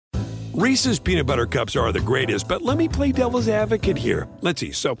Reese's peanut butter cups are the greatest, but let me play devil's advocate here. Let's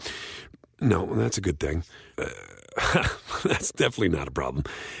see. So, no, that's a good thing. That's definitely not a problem.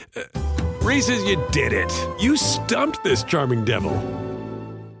 Reese's, you did it. You stumped this charming devil.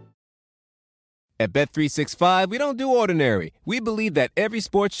 At Bet365, we don't do ordinary. We believe that every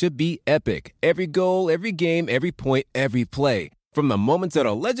sport should be epic. Every goal, every game, every point, every play. From the moments that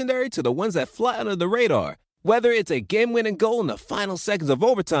are legendary to the ones that fly under the radar. Whether it's a game-winning goal in the final seconds of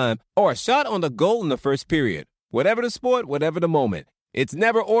overtime or a shot on the goal in the first period. Whatever the sport, whatever the moment. It's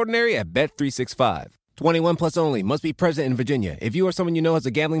never ordinary at Bet365. 21 plus only. Must be present in Virginia. If you or someone you know has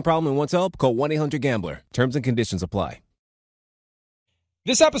a gambling problem and wants help, call 1-800-GAMBLER. Terms and conditions apply.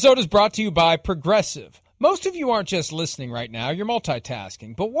 This episode is brought to you by Progressive. Most of you aren't just listening right now, you're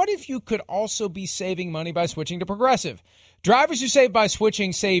multitasking. But what if you could also be saving money by switching to Progressive? Drivers who save by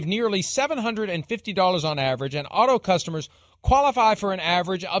switching save nearly $750 on average, and auto customers qualify for an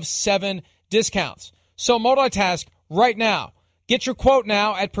average of 7 discounts. So multitask right now. Get your quote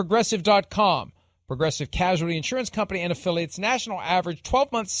now at Progressive.com. Progressive Casualty Insurance Company and affiliates national average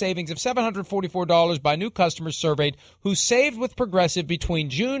 12-month savings of $744 by new customers surveyed who saved with Progressive between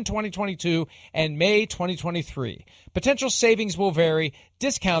June 2022 and May 2023. Potential savings will vary.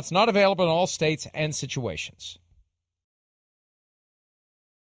 Discounts not available in all states and situations.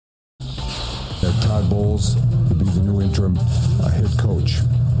 Todd Bowles will be the new interim head coach.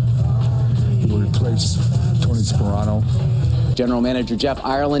 He will replace Tony Sperano. General Manager Jeff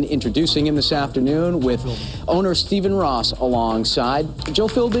Ireland introducing him this afternoon with owner Stephen Ross alongside. Joe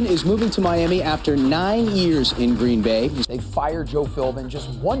Philbin is moving to Miami after 9 years in Green Bay. They fired Joe Philbin just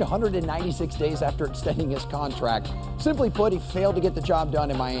 196 days after extending his contract. Simply put, he failed to get the job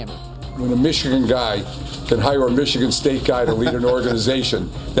done in Miami. When a Michigan guy can hire a Michigan State guy to lead an organization,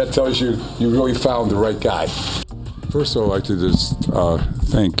 that tells you you really found the right guy. First, I'd like to just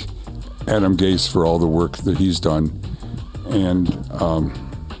thank Adam Gase for all the work that he's done. And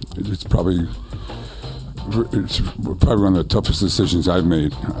it's probably one of the toughest decisions I've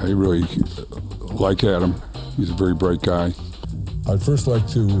made. I really like Adam. He's a very bright guy. I'd first like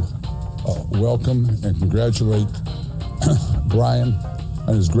to welcome and congratulate Brian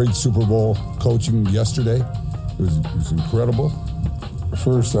on his great Super Bowl coaching yesterday. It was incredible.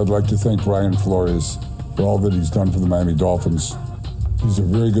 First, I'd like to thank Brian Flores for all that he's done for the Miami Dolphins. He's a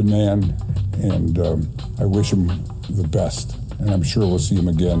very good man, and I wish him the best, and I'm sure we'll see him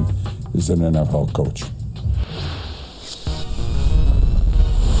again as an NFL coach.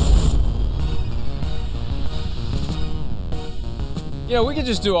 You know, we could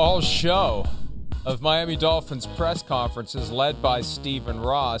just do a whole show of Miami Dolphins press conferences led by Stephen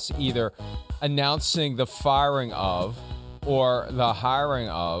Ross, either announcing the firing of or the hiring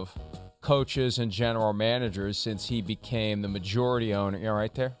of coaches and general managers since he became the majority owner. You know,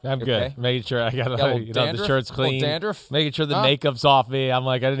 right there? I'm good. Okay? Making sure I got the shirt's clean. Dandruff? Making sure the makeup's off me. I'm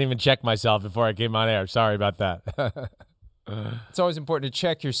like, I didn't even check myself before I came on air. Sorry about that. It's always important to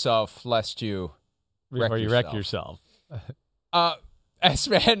check yourself lest you wreck yourself.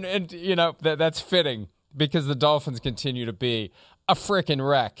 And you know, that's fitting because the Dolphins continue to be a frickin'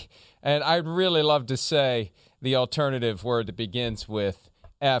 wreck. And I'd really love to say the alternative word that begins with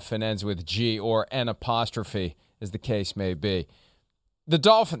F and ends with G, or an apostrophe, as the case may be. The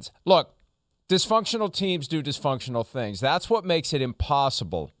Dolphins, look, dysfunctional teams do dysfunctional things. That's what makes it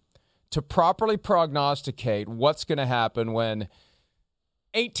impossible to properly prognosticate what's going to happen when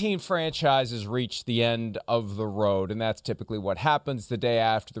 18 franchises reach the end of the road, and that's typically what happens the day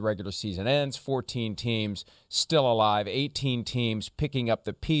after the regular season ends. 14 teams still alive, 18 teams picking up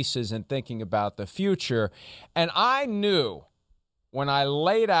the pieces and thinking about the future. And I knew when I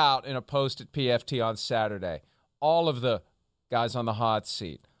laid out in a post at PFT on Saturday, all of the guys on the hot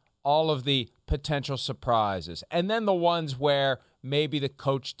seat, all of the potential surprises, and then the ones where maybe the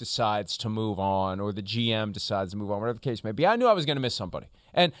coach decides to move on or the GM decides to move on, whatever the case may be. I knew I was going to miss somebody.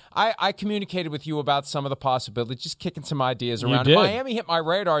 And I communicated with you about some of the possibilities, just kicking some ideas around. You did. Miami hit my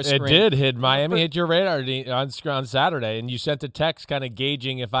radar screen. It did hit. Miami hit your radar on Saturday, and you sent a text kind of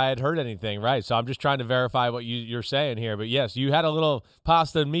gauging if I had heard anything, right? So I'm just trying to verify what you're saying here. But, yes, you had a little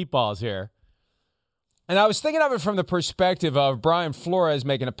pasta and meatballs here. And I was thinking of it from the perspective of Brian Flores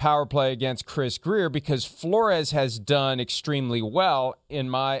making a power play against Chris Grier, because Flores has done extremely well, in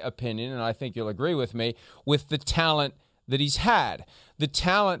my opinion, and I think you'll agree with me, with the talent that he's had. The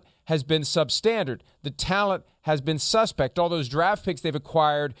talent has been substandard. The talent has been suspect. All those draft picks they've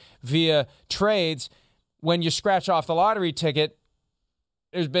acquired via trades, when you scratch off the lottery ticket,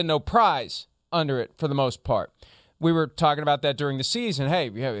 there's been no prize under it for the most part. we were talking about that during the season. Hey,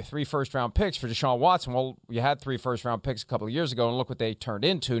 we have 3 first-round picks for Deshaun Watson. Well, you had 3 first-round picks a couple of years ago, and look what they turned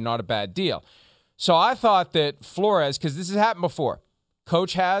into. Not a bad deal. So I thought that Flores, because this has happened before,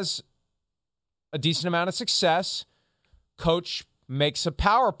 coach has a decent amount of success. Coach makes a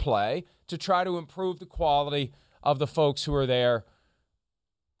power play to try to improve the quality of the folks who are there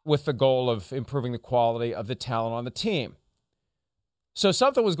with the goal of improving the quality of the talent on the team. So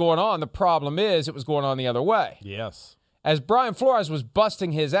something was going on. The problem is it was going on the other way. Yes. As Brian Flores was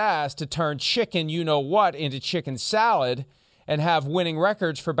busting his ass to turn chicken you-know-what into chicken salad and have winning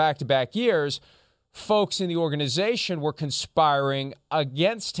records for back-to-back years, folks in the organization were conspiring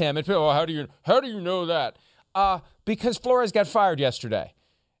against him. And people, how do you know that? Because Flores got fired yesterday,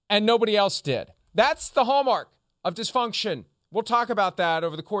 and nobody else did. That's the hallmark of dysfunction. We'll talk about that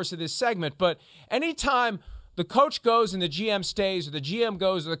over the course of this segment, but anytime the coach goes and the GM stays, or the GM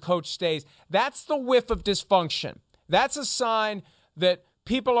goes and the coach stays, that's the whiff of dysfunction. That's a sign that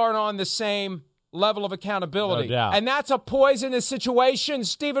people aren't on the same level of accountability. No doubt. And that's a poisonous situation.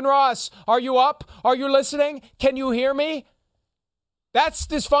 Stephen Ross, are you up? Are you listening? Can you hear me? That's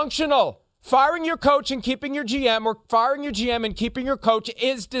dysfunctional. Firing your coach and keeping your GM, or firing your GM and keeping your coach,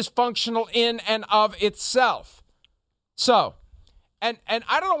 is dysfunctional in and of itself. So, and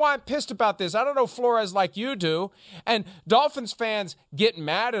I don't know why I'm pissed about this. I don't know Flores like you do. And Dolphins fans get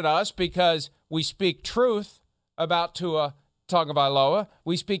mad at us because we speak truth about Tua Tagovailoa.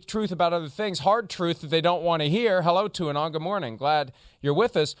 We speak truth about other things, hard truth that they don't want to hear. Hello, Tuanon. Good morning. Glad you're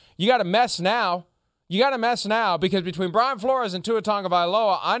with us. You got a mess now. Because between Brian Flores and Tua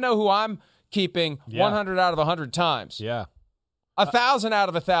Tagovailoa, I know who I'm keeping 100 out of 100 times. Yeah. 1,000 out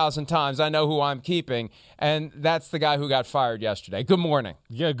of 1,000 times I know who I'm keeping, and that's the guy who got fired yesterday. Good morning.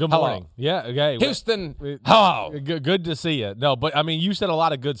 Yeah, good Hello. morning. Yeah, okay. Houston, hello. Good to see you. No, but, I mean, you said a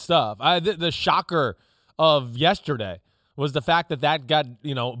lot of good stuff. The shocker of yesterday was the fact that got,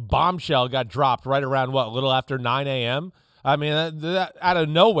 bombshell got dropped right around, a little after 9 a.m.? I mean, that out of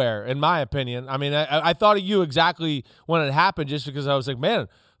nowhere, in my opinion. I mean, I thought of you exactly when it happened, just because I was like, man,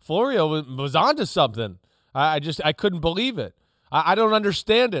 Florio was onto something. I couldn't believe it. I don't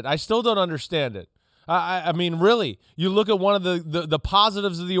understand it. I still don't understand it. I mean, really, you look at one of the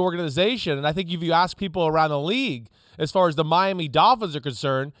positives of the organization, and I think if you ask people around the league, as far as the Miami Dolphins are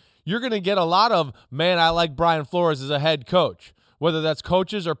concerned, you're going to get a lot of, man, I like Brian Flores as a head coach, whether that's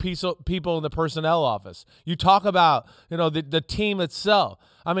coaches or people in the personnel office. You talk about, the team itself.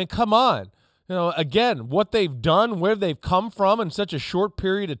 I mean, come on. Again, what they've done, where they've come from in such a short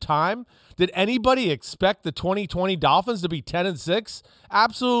period of time. Did anybody expect the 2020 Dolphins to be 10-6?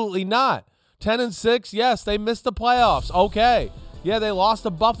 Absolutely not. 10-6, yes, they missed the playoffs. Okay. Yeah, they lost to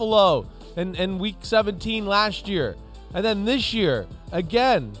Buffalo in Week 17 last year. And then this year,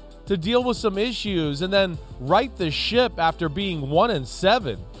 again, to deal with some issues and then right the ship after being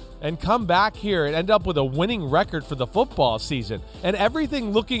 1-7 and come back here and end up with a winning record for the football season. And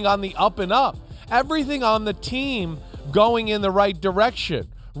everything looking on the up and up. Everything on the team going in the right direction.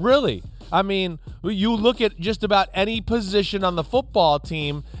 Really. I mean, you look at just about any position on the football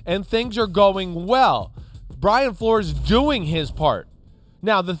team and things are going well. Brian Flores doing his part.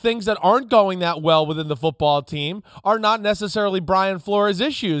 Now, the things that aren't going that well within the football team are not necessarily Brian Flores'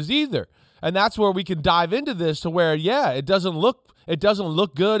 issues either. And that's where we can dive into this to where, it doesn't look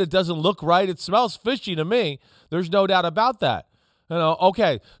good. It doesn't look right. It smells fishy to me. There's no doubt about that.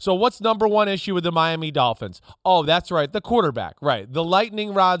 Okay, so what's number one issue with the Miami Dolphins? Oh, that's right, the quarterback, right. The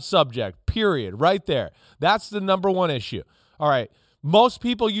lightning rod subject, period, right there. That's the number one issue. All right, most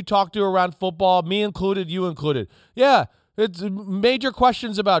people you talk to around football, me included, you included, it's major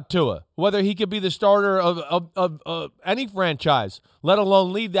questions about Tua, whether he could be the starter of any franchise, let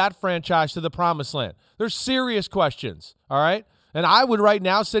alone lead that franchise to the promised land. There's serious questions, all right? And I would right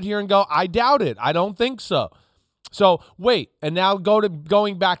now sit here and go, I doubt it. I don't think so. So wait, and now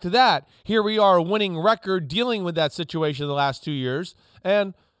going back to that, here we are, a winning record, dealing with that situation the last 2 years,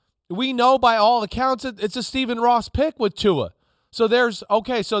 and we know by all accounts it's a Stephen Ross pick with Tua. So there's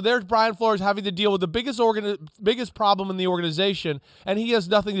Brian Flores having to deal with the biggest problem in the organization, and he has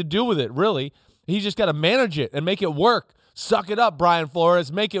nothing to do with it, really. He's just got to manage it and make it work. Suck it up, Brian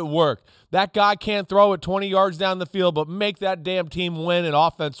Flores. Make it work. That guy can't throw it 20 yards down the field, but make that damn team win and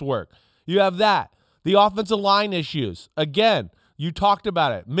offense work. You have that. The offensive line issues. Again, you talked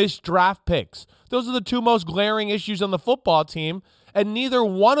about it. Missed draft picks. Those are the two most glaring issues on the football team, and neither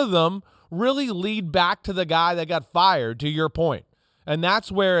one of them really lead back to the guy that got fired, to your point. And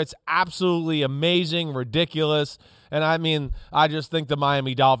that's where it's absolutely amazing, ridiculous. And I mean, I just think the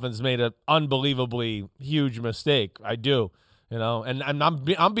Miami Dolphins made an unbelievably huge mistake. I do. And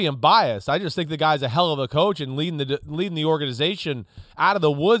I'm being biased. I just think the guy's a hell of a coach and leading the organization out of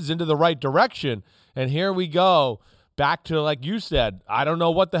the woods into the right direction. And here we go back to, like you said, I don't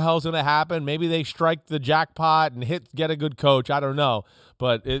know what the hell's going to happen. Maybe they strike the jackpot and get a good coach. I don't know,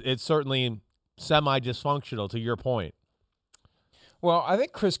 but it's certainly semi-dysfunctional, to your point. Well, I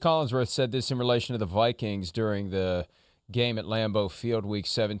think Chris Collinsworth said this in relation to the Vikings during the game at Lambeau Field Week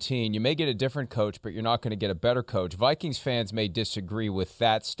 17. You may get a different coach, but you're not going to get a better coach. Vikings fans may disagree with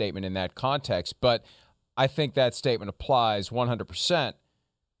that statement in that context, but I think that statement applies 100%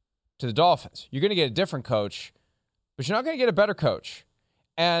 to the Dolphins. You're going to get a different coach, but you're not going to get a better coach.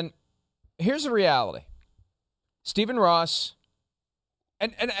 And here's the reality. Stephen Ross,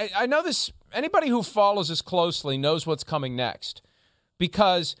 and I know this, anybody who follows this closely knows what's coming next,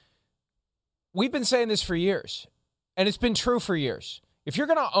 because we've been saying this for years. And it's been true for years. If you're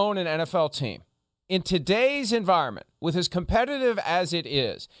going to own an NFL team in today's environment, with as competitive as it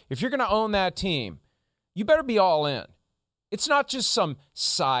is, if you're going to own that team, you better be all in. It's not just some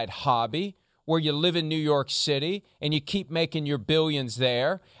side hobby where you live in New York City and you keep making your billions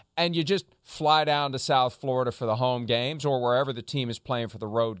there and you just fly down to South Florida for the home games or wherever the team is playing for the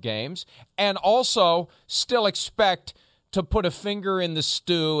road games, and also still expect to put a finger in the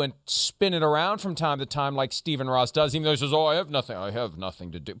stew and spin it around from time to time like Stephen Ross does, even though he says, I have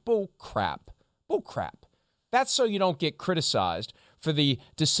nothing to do. Bull crap. That's so you don't get criticized for the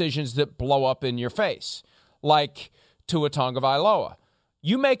decisions that blow up in your face, like Tua Tagovailoa.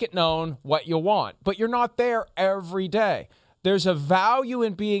 You make it known what you want, but you're not there every day. There's a value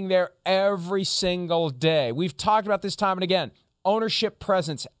in being there every single day. We've talked about this time and again. Ownership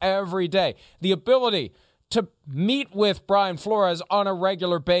presence every day. The ability to meet with Brian Flores on a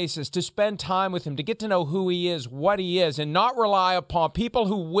regular basis, to spend time with him, to get to know who he is, what he is, and not rely upon people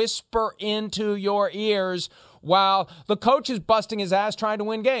who whisper into your ears while the coach is busting his ass trying to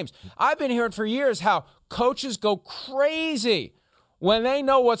win games. I've been hearing for years how coaches go crazy when they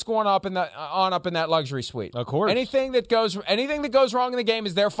know what's going on up in that luxury suite. Of course. Anything that goes wrong in the game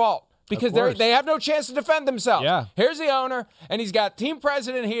is their fault. Because they have no chance to defend themselves. Yeah. Here's the owner, and he's got team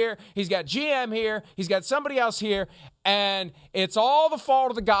president here, he's got GM here, he's got somebody else here, and it's all the fault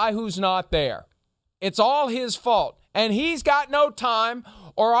of the guy who's not there. It's all his fault. And he's got no time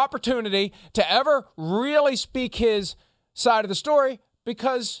or opportunity to ever really speak his side of the story,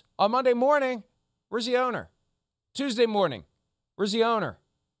 because on Monday morning, where's the owner? Tuesday morning, where's the owner?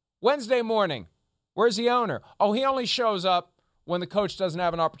 Wednesday morning, where's the owner? Oh, he only shows up when the coach doesn't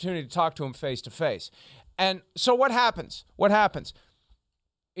have an opportunity to talk to him face-to-face. And so what happens?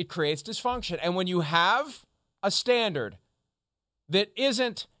 It creates dysfunction. And when you have a standard that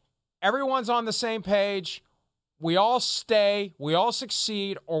isn't everyone's on the same page, we all stay, we all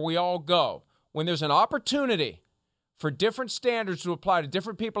succeed, or we all go. When there's an opportunity for different standards to apply to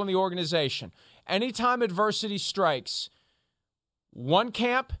different people in the organization, anytime adversity strikes, one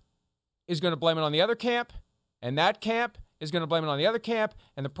camp is going to blame it on the other camp, and that camp is going to blame it on the other camp.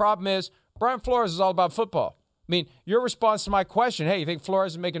 And the problem is, Brian Flores is all about football. I mean, your response to my question, hey, you think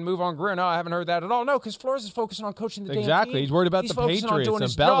Flores is making a move on Greer? No, I haven't heard that at all. No, because Flores is focusing on coaching the damn team. Exactly. He's worried about the Patriots and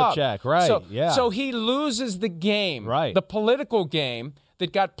Belichick. Right, So he loses the game, right, the political game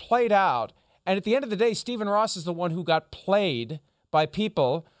that got played out. And at the end of the day, Stephen Ross is the one who got played by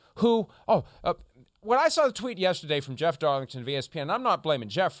people who, when I saw the tweet yesterday from Jeff Darlington of ESPN, I'm not blaming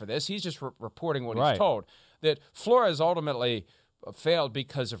Jeff for this. He's just reporting what he's told, that Flores ultimately failed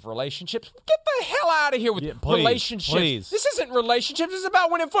because of relationships. Get the hell out of here with relationships. Please. This isn't relationships. This is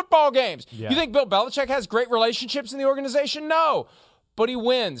about winning football games. Yeah. You think Bill Belichick has great relationships in the organization? No. But he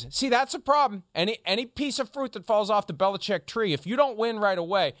wins. See, that's a problem. Any piece of fruit that falls off the Belichick tree, if you don't win right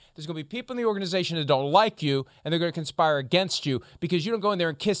away, there's going to be people in the organization that don't like you, and they're going to conspire against you because you don't go in there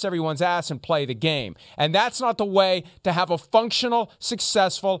and kiss everyone's ass and play the game. And that's not the way to have a functional,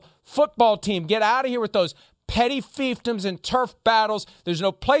 successful football team. Get out of here with those petty fiefdoms and turf battles. There's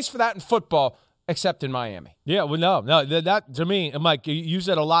no place for that in football except in Miami. Yeah, well, no, that to me, Mike, you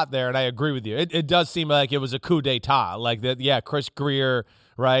said a lot there, and I agree with you. It does seem like it was a coup d'etat, like that. Yeah, Chris Greer,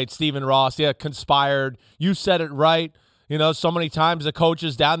 right? Stephen Ross, conspired. You said it right. So many times the coach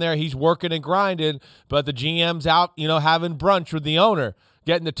is down there, he's working and grinding, but the GM's out, having brunch with the owner,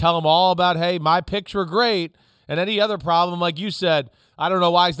 getting to tell him all about, hey, my picks were great, and any other problem, like you said, I don't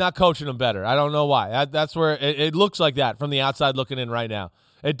know why he's not coaching them better. I don't know why. That's where it looks like that from the outside looking in right now.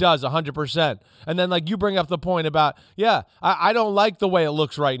 It does, 100%. And then, like, you bring up the point about, I don't like the way it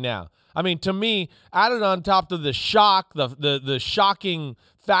looks right now. I mean, to me, added on top of the shock, the shocking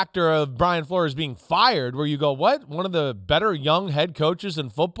factor of Brian Flores being fired, where you go, what? One of the better young head coaches in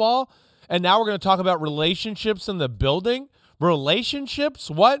football? And now we're going to talk about relationships in the building Relationships?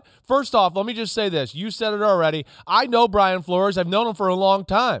 What? First off, let me just say this. You said it already. I know Brian Flores. I've known him for a long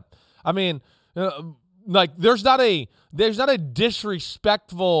time. I mean, there's not a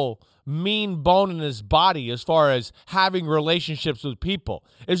disrespectful, mean bone in his body as far as having relationships with people.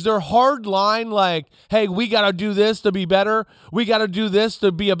 Is there hard line like, hey, we got to do this to be better? We got to do this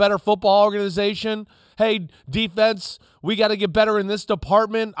to be a better football organization? Hey, defense, we got to get better in this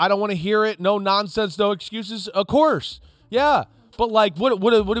department. I don't want to hear it. No nonsense, no excuses. Of course. Yeah. But, like, what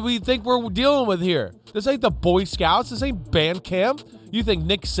do we think we're dealing with here? This ain't the Boy Scouts. This ain't band camp. You think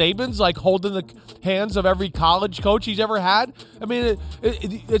Nick Saban's, like, holding the hands of every college coach he's ever had? I mean,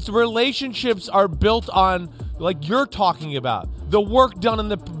 it's relationships are built on, like you're talking about, the work done in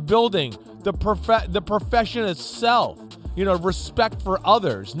the building, the profession itself. Respect for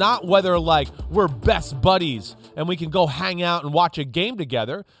others, not whether, like, we're best buddies and we can go hang out and watch a game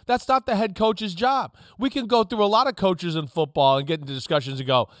together. That's not the head coach's job. We can go through a lot of coaches in football and get into discussions and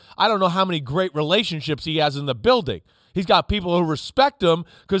go, I don't know how many great relationships he has in the building. He's got people who respect him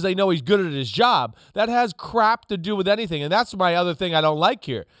because they know he's good at his job. That has crap to do with anything. And that's my other thing I don't like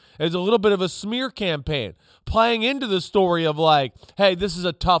here. Is a little bit of a smear campaign playing into the story of, like, hey, this is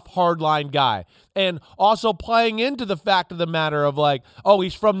a tough, hardline guy. And also playing into the fact of the matter of, like, oh,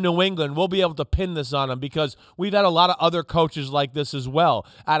 he's from New England. We'll be able to pin this on him because we've had a lot of other coaches like this as well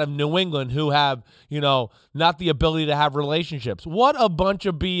out of New England who have, not the ability to have relationships. What a bunch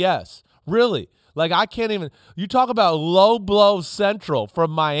of BS. Really. Like, I can't even – you talk about low blow central from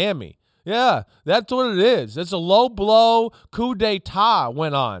Miami. Yeah, that's what it is. It's a low blow coup d'etat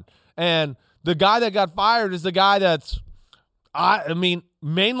went on. And the guy that got fired is the guy that's,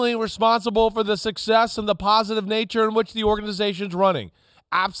 mainly responsible for the success and the positive nature in which the organization's running.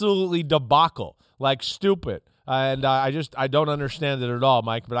 Absolutely debacle. Like, stupid. And I don't understand it at all,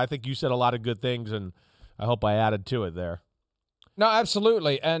 Mike. But I think you said a lot of good things, and I hope I added to it there. No,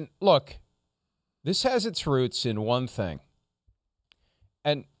 absolutely. And look, this has its roots in one thing.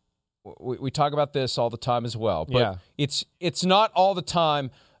 And we talk about this all the time as well. But it's not all the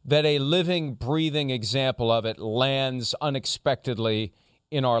time that a living, breathing example of it lands unexpectedly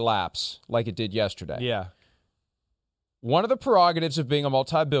in our laps like it did yesterday. Yeah. One of the prerogatives of being a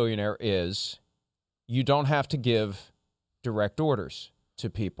multi-billionaire is you don't have to give direct orders to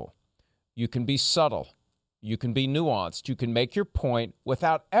people. You can be subtle. You can be nuanced. You can make your point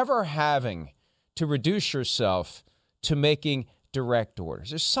without ever having to reduce yourself to making direct orders.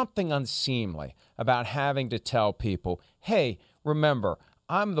 There's something unseemly about having to tell people, hey, remember,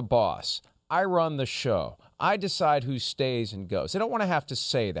 I'm the boss. I run the show. I decide who stays and goes. They don't want to have to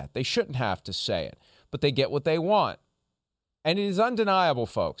say that. They shouldn't have to say it, but they get what they want. And it is undeniable,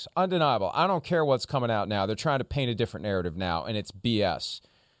 folks, undeniable. I don't care what's coming out now. They're trying to paint a different narrative now, and it's BS.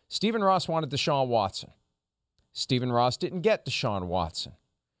 Stephen Ross wanted Deshaun Watson. Stephen Ross didn't get Deshaun Watson.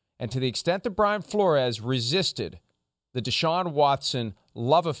 And to the extent that Brian Flores resisted the Deshaun Watson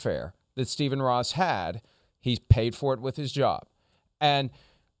love affair that Stephen Ross had, he's paid for it with his job. And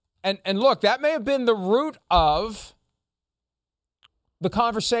look, that may have been the root of the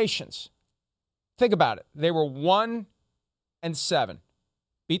conversations. Think about it. They were 1-7.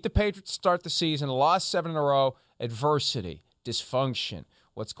 Beat the Patriots to start the season, lost 7 in a row. Adversity, dysfunction.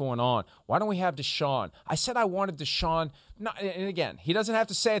 What's going on? Why don't we have Deshaun? I said I wanted Deshaun. And again, he doesn't have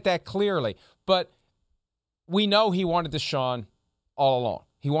to say it that clearly, but we know he wanted Deshaun all along.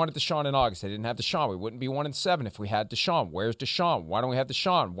 He wanted Deshaun in August. They didn't have Deshaun. We wouldn't be 1-7 if we had Deshaun. Where's Deshaun? Why don't we have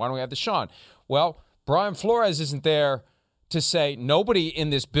Deshaun? Why don't we have Deshaun? Well, Brian Flores isn't there to say nobody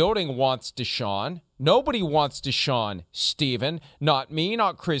in this building wants Deshaun. Nobody wants Deshaun, Stephen. Not me,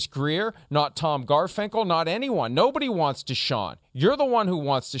 not Chris Greer, not Tom Garfinkel, not anyone. Nobody wants Deshaun. You're the one who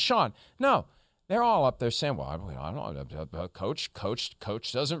wants Deshaun. No, they're all up there saying, well, I don't know,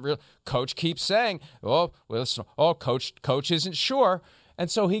 Coach doesn't really, Coach keeps saying, Coach isn't sure. And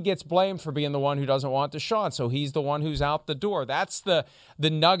so he gets blamed for being the one who doesn't want Deshaun. So he's the one who's out the door. That's the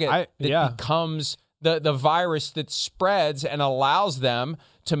nugget that becomes the virus that spreads and allows them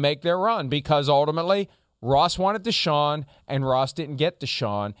to make their run. Because ultimately, Ross wanted Deshaun, and Ross didn't get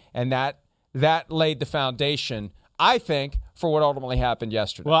Deshaun. And that laid the foundation, I think, for what ultimately happened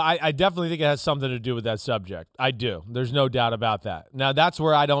yesterday. Well, I definitely think it has something to do with that subject. I do. There's no doubt about that. Now, that's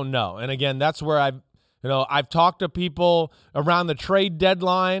where I don't know. And again, that's where I've talked to people around the trade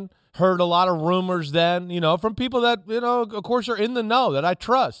deadline, heard a lot of rumors then, from people that, of course, are in the know that I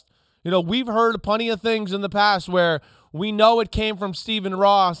trust. We've heard plenty of things in the past where we know it came from Stephen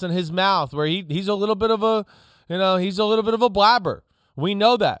Ross and his mouth, where he's a little bit of a blabber. We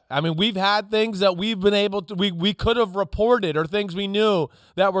know that. I mean, we've had things that we've been able to, we could have reported, or things we knew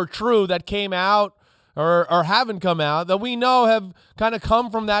that were true that came out or haven't come out that we know have kind of come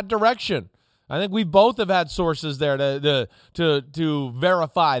from that direction. I think we both have had sources there to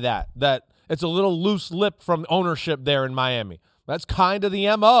verify that it's a little loose lip from ownership there in Miami. That's kind of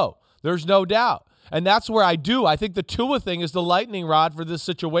the MO. There's no doubt. And that's where I think the Tua thing is the lightning rod for this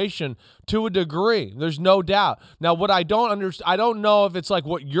situation to a degree. There's no doubt. Now, what I don't understand, I don't know if it's like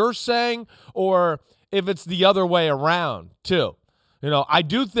what you're saying or if it's the other way around too. I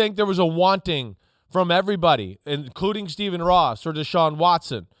do think there was a wanting from everybody, including Stephen Ross or Deshaun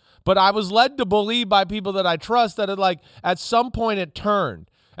Watson. But I was led to believe by people that I trust that at some point it turned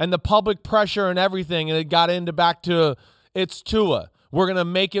and the public pressure and everything, and it got back to it's Tua. We're going to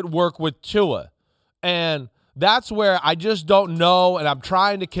make it work with Tua. And that's where I just don't know, and I'm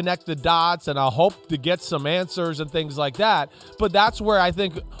trying to connect the dots, and I hope to get some answers and things like that. But that's where I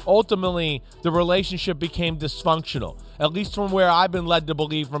think ultimately the relationship became dysfunctional, at least from where I've been led to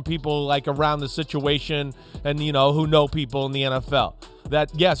believe from people like around the situation and, who know people in the NFL. That,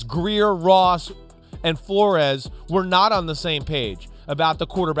 yes, Greer, Ross, and Flores were not on the same page about the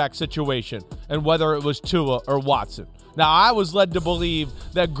quarterback situation and whether it was Tua or Watson. Now, I was led to believe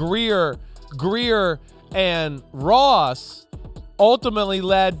that Greer and Ross ultimately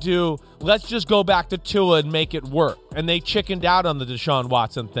led to let's just go back to Tua and make it work. And they chickened out on the Deshaun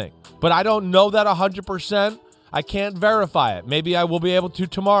Watson thing. But I don't know that 100%. I can't verify it. Maybe I will be able to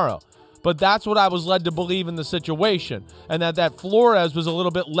tomorrow. But that's what I was led to believe in the situation. And that Flores was a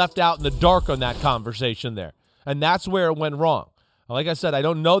little bit left out in the dark on that conversation there. And that's where it went wrong. Like I said, I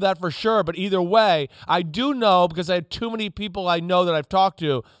don't know that for sure, but either way, I do know because I had too many people I know that I've talked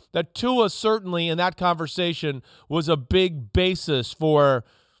to that Tua certainly in that conversation was a big basis for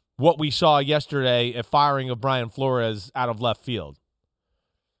what we saw yesterday at firing of Brian Flores out of left field.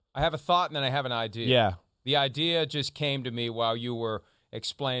 I have a thought and then I have an idea. Yeah. The idea just came to me while you were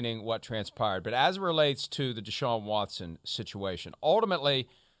explaining what transpired. But as it relates to the Deshaun Watson situation, ultimately,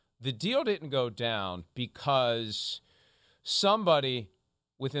 the deal didn't go down because somebody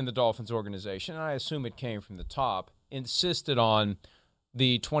within the Dolphins organization, and I assume it came from the top, insisted on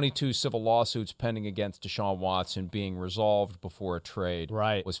the 22 civil lawsuits pending against Deshaun Watson being resolved before a trade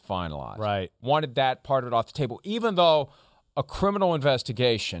was finalized. Right. Wanted that part of it off the table, even though a criminal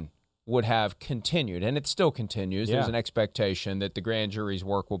investigation would have continued, and it still continues. Yeah. There's an expectation that the grand jury's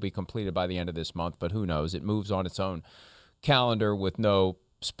work will be completed by the end of this month, but who knows? It moves on its own calendar with no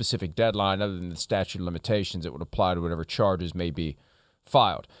specific deadline other than the statute of limitations. It would apply to whatever charges may be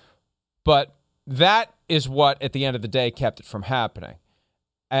filed. But that is what, at the end of the day, kept it from happening.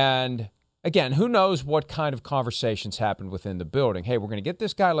 And again, who knows what kind of conversations happened within the building. Hey, we're going to get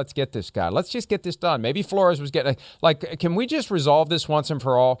this guy. Let's get this guy. Let's just get this done. Maybe Flores was getting can we just resolve this once and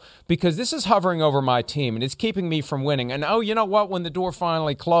for all? Because this is hovering over my team and it's keeping me from winning. And you know what? When the door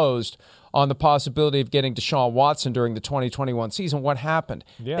finally closed on the possibility of getting Deshaun Watson during the 2021 season, what happened?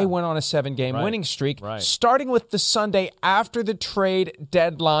 Yeah. They went on a 7-game winning streak, starting with the Sunday after the trade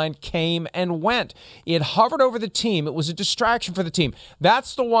deadline came and went. It hovered over the team. It was a distraction for the team.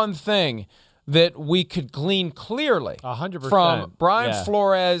 That's the one thing that we could glean clearly 100% from Brian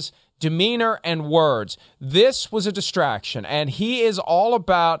Flores' demeanor and words. This was a distraction, and he is all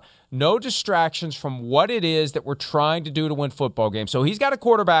about no distractions from what it is that we're trying to do to win football games. So he's got a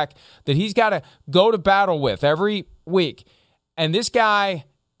quarterback that he's got to go to battle with every week. And this guy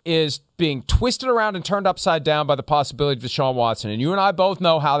is being twisted around and turned upside down by the possibility of Deshaun Watson. And you and I both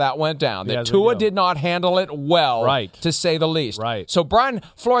know how that went down. That Tua did not handle it well, to say the least. Right. So Brian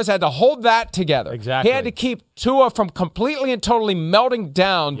Flores had to hold that together. Exactly. He had to keep Tua from completely and totally melting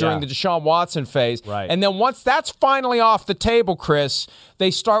down during the Deshaun Watson phase. Right. And then once that's finally off the table, Chris, they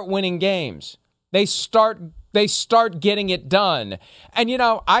start winning games. They start getting it done. And,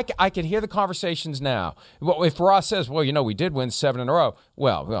 I can hear the conversations now. Well, if Ross says, we did win 7 in a row.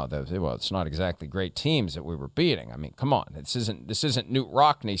 Well, it's not exactly great teams that we were beating. I mean, come on. This isn't Newt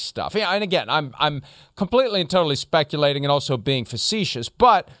Rockne stuff. Yeah, and again, I'm completely and totally speculating and also being facetious.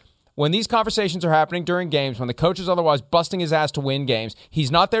 But when these conversations are happening during games, when the coach is otherwise busting his ass to win games,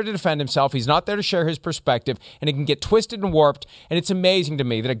 he's not there to defend himself. He's not there to share his perspective, and it can get twisted and warped. And it's amazing to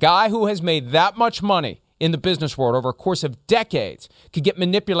me that a guy who has made that much money in the business world over a course of decades could get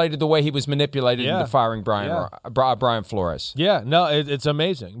manipulated the way he was manipulated into firing Brian Flores. Yeah, no, it's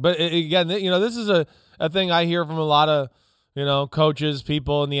amazing. But again, this is a thing I hear from a lot of, coaches,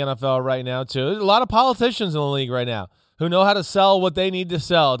 people in the NFL right now too. There's a lot of politicians in the league right now who know how to sell what they need to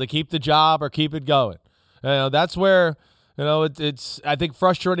sell to keep the job or keep it going. That's where, it's I think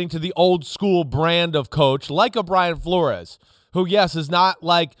frustrating to the old school brand of coach like a Brian Flores, who yes is not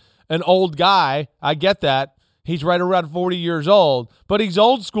like an old guy. I get that. He's right around 40 years old, but he's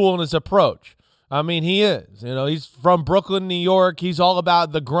old school in his approach. I mean, he is. You know, he's from Brooklyn, New York. He's all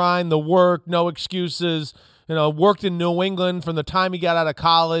about the grind, the work, no excuses. You know, worked in New England from the time he got out of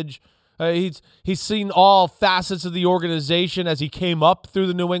college. He's seen all facets of the organization as he came up through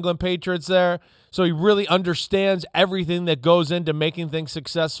the New England Patriots there. So he really understands everything that goes into making things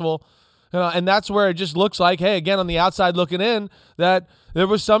successful. And that's where it just looks like, hey, again, on the outside looking in, that there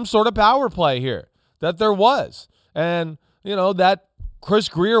was some sort of power play here, that there was. And, you know, that Chris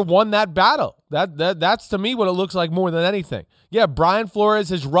Grier won that battle. That's to me what it looks like more than anything. Yeah, Brian Flores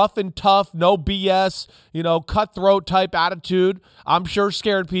is rough and tough, no BS, you know, cutthroat type attitude. I'm sure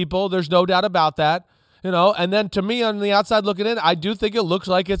scared people. There's no doubt about that. You know, and then to me on the outside looking in, I do think it looks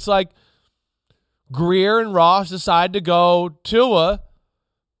like it's like Grier and Ross decide to go Tua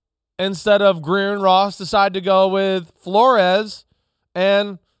instead of Grier and Ross decide to go with Flores,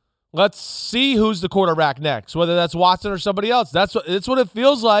 and let's see who's the quarterback next, whether that's Watson or somebody else. That's what it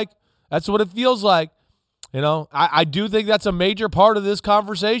feels like. That's what it feels like. You know, I do think that's a major part of this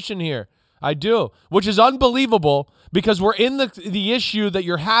conversation here. I do, which is unbelievable because we're in the issue that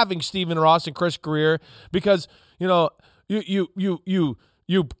you're having, Stephen Ross and Chris Grier, because, you know,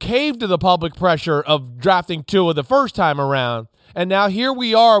 you caved to the public pressure of drafting Tua the first time around, and now here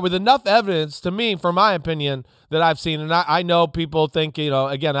we are with enough evidence, to me, for my opinion, that I've seen, and I know people think, you know,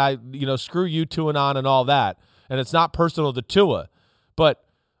 again, screw you, Tua and all that, and it's not personal to Tua, but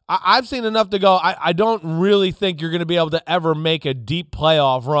I've seen enough to go, I don't really think you're going to be able to ever make a deep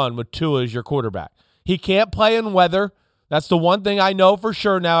playoff run with Tua as your quarterback. He can't play in weather. That's the one thing I know for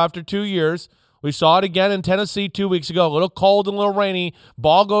sure now after 2 years. We saw it again in Tennessee 2 weeks ago. A little cold and a little rainy.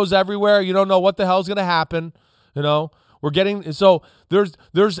 Ball goes everywhere. You don't know what the hell's going to happen. You know, so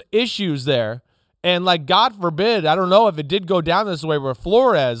there's issues there. And, like, God forbid, I don't know if it did go down this way where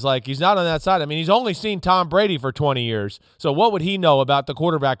Flores, like, he's not on that side. I mean, he's only seen Tom Brady for 20 years. So what would he know about the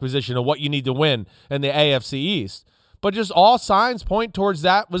quarterback position and what you need to win in the AFC East? But just all signs point towards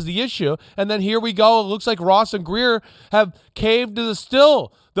that was the issue. And then here we go. It looks like Ross and Grier have caved to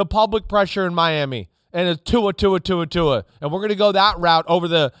the public pressure in Miami. And it's Tua. And we're going to go that route over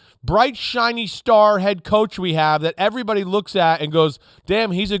the bright, shiny star head coach we have that everybody looks at and goes,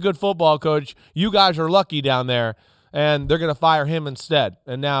 damn, he's a good football coach. You guys are lucky down there. And they're going to fire him instead.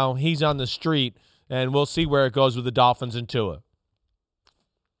 And now he's on the street, and we'll see where it goes with the Dolphins and Tua.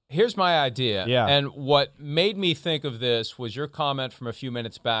 Here's my idea. Yeah. And what made me think of this was your comment from a few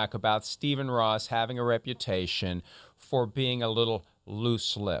minutes back about Stephen Ross having a reputation for being a little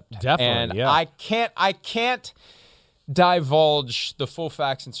loose-lipped. Definitely, and yeah. I can't divulge the full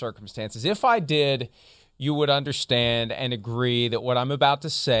facts and circumstances. If I did, you would understand and agree that what I'm about to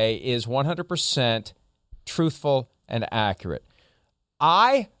say is 100% truthful and accurate.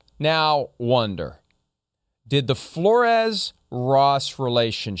 I now wonder, did the Flores-Ross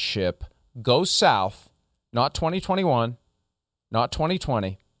relationship go south, not 2021, not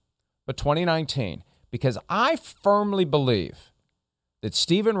 2020, but 2019? Because I firmly believe that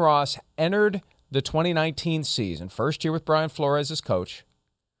Stephen Ross entered the 2019 season, first year with Brian Flores as coach,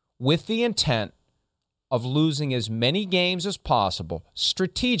 with the intent of losing as many games as possible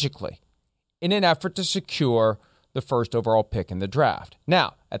strategically in an effort to secure the first overall pick in the draft.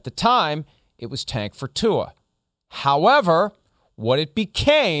 Now, at the time, it was tank for Tua. However, what it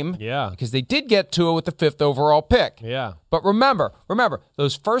became, because they did get Tua with the 5th overall pick. Yeah. But remember,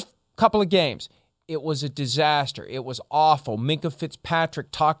 those first couple of games, it was a disaster. It was awful. Minkah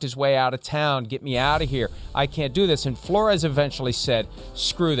Fitzpatrick talked his way out of town. Get me out of here. I can't do this. And Flores eventually said,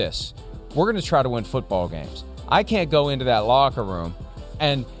 screw this. We're going to try to win football games. I can't go into that locker room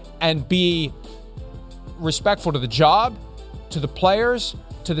and be respectful to the job, to the players,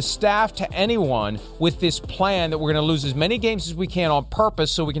 to the staff, to anyone with this plan that we're going to lose as many games as we can on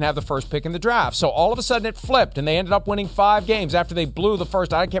purpose so we can have the first pick in the draft. So all of a sudden it flipped, and they ended up winning 5 games after they blew the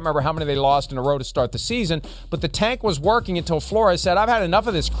first. I can't remember how many they lost in a row to start the season, but the tank was working until Flores said, I've had enough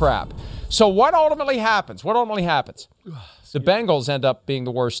of this crap. So what ultimately happens? The Bengals end up being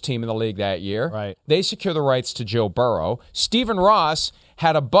the worst team in the league that year. Right. They secure the rights to Joe Burrow. Stephen Ross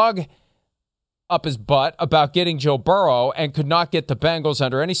had a bug up his butt about getting Joe Burrow and could not get the Bengals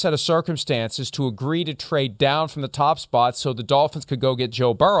under any set of circumstances to agree to trade down from the top spot so the Dolphins could go get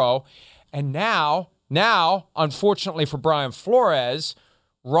Joe Burrow. And now, unfortunately for Brian Flores,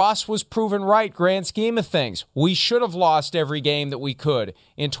 Ross was proven right, grand scheme of things. We should have lost every game that we could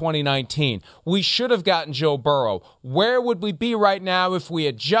in 2019. We should have gotten Joe Burrow. Where would we be right now if we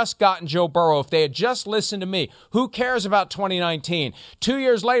had just gotten Joe Burrow, if they had just listened to me? Who cares about 2019? 2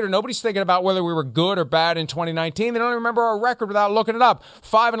 years later, nobody's thinking about whether we were good or bad in 2019. They don't even remember our record without looking it up.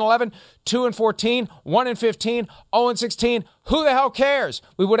 5-11, 2-14, 1-15, 0-16. Who the hell cares?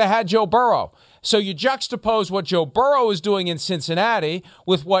 We would have had Joe Burrow. So you juxtapose what Joe Burrow is doing in Cincinnati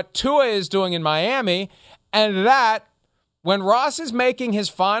with what Tua is doing in Miami, and that when Ross is making his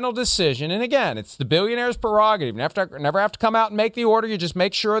final decision, and again, it's the billionaire's prerogative. You never have to come out and make the order. You just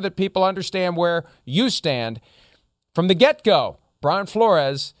make sure that people understand where you stand. From the get-go, Brian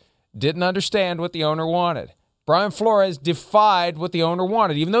Flores didn't understand what the owner wanted. Brian Flores defied what the owner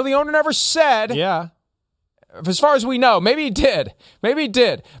wanted, even though the owner never said. Yeah. As far as we know, maybe he did. Maybe he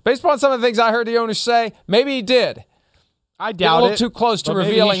did. Based upon some of the things I heard the owner say, maybe he did. I doubt getting a little it. too close to But maybe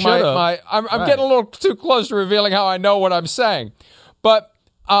revealing he should've. I'm Right. getting a little too close to revealing how I know what I'm saying. But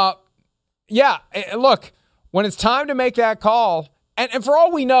look, when it's time to make that call, and for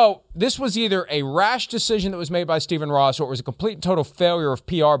all we know, this was either a rash decision that was made by Stephen Ross or it was a complete and total failure of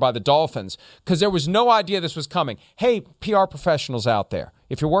PR by the Dolphins because there was no idea this was coming. Hey, PR professionals out there,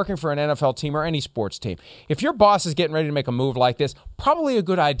 if you're working for an NFL team or any sports team, if your boss is getting ready to make a move like this, probably a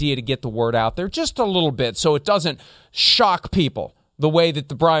good idea to get the word out there just a little bit so it doesn't shock people the way that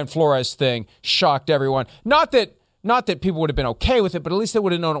the Brian Flores thing shocked everyone. Not that people would have been okay with it, but at least they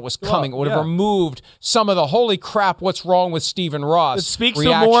would have known it was coming. It would have removed some of the holy crap, what's wrong with Stephen Ross. It speaks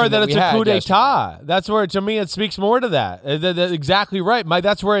to more that it's a coup d'etat. That's where, to me, it speaks more to that. Exactly right, Mike.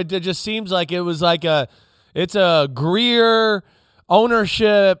 That's where it just seems like it was like it's a Greer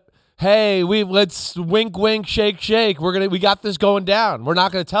ownership. Hey, let's wink, wink, shake, shake. We got this going down. We're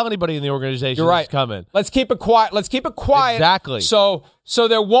not going to tell anybody in the organization. You're right. It's coming. Let's keep it quiet. Exactly. So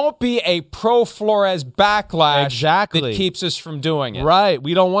there won't be a pro-Flores backlash that keeps us from doing it. Right.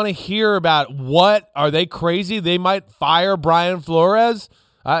 We don't want to hear about what. Are they crazy? They might fire Brian Flores?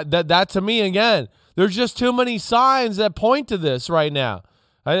 That to me, again, there's just too many signs that point to this right now,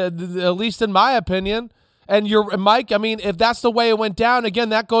 at least in my opinion. And Mike, I mean, if that's the way it went down, again,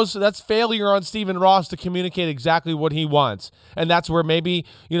 that's failure on Stephen Ross to communicate exactly what he wants. And that's where maybe,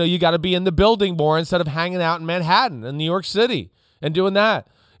 you got to be in the building more instead of hanging out in Manhattan and New York City and doing that.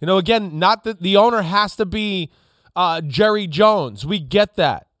 Again, not that the owner has to be Jerry Jones. We get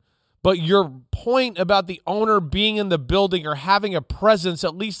that. But your point about the owner being in the building or having a presence,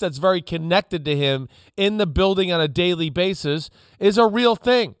 at least that's very connected to him in the building on a daily basis, is a real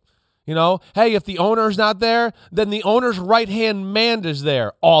thing. Hey, if the owner's not there, then the owner's right-hand man is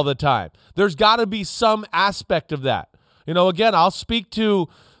there all the time. There's got to be some aspect of that. Again, I'll speak to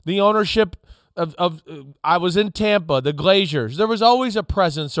the ownership of I was in Tampa, the Glaziers. There was always a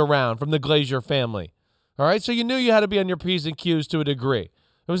presence around from the Glazier family. All right, so you knew you had to be on your P's and Q's to a degree.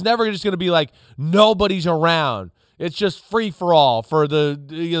 It was never just going to be like nobody's around. It's just free-for-all for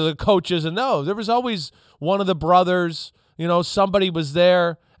the coaches. And no, there was always one of the brothers. Somebody was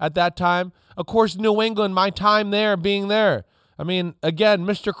there at that time. Of course, New England, my time there, being there. I mean, again,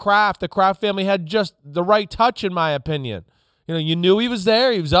 Mr. Kraft, the Kraft family had just the right touch, in my opinion. You knew he was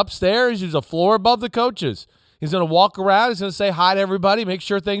there. He was upstairs. He was a floor above the coaches. He's going to walk around. He's going to say hi to everybody, make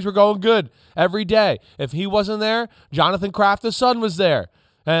sure things were going good every day. If he wasn't there, Jonathan Kraft, the son, was there.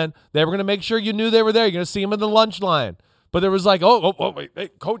 And they were going to make sure you knew they were there. You're going to see him in the lunch line. But there was like, wait, hey,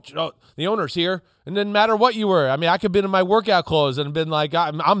 coach, the owner's here. And it didn't matter what you were. I mean, I could have been in my workout clothes and been like,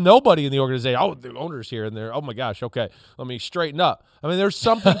 I'm nobody in the organization. Oh, the owner's here. And they're, oh my gosh, okay, let me straighten up. I mean, there's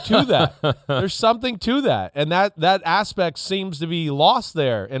something to that. There's something to that. And that aspect seems to be lost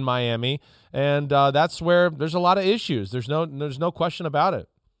there in Miami. And that's where there's a lot of issues. There's no question about it.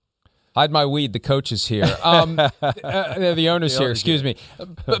 Hide my weed. The coach is here. The owner's here. Excuse me.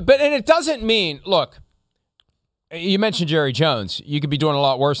 But and it doesn't mean, look, you mentioned Jerry Jones. You could be doing a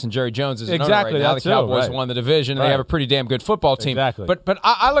lot worse than Jerry Jones as an owner right now. The Cowboys won the division, and they have a pretty damn good football team. Exactly. But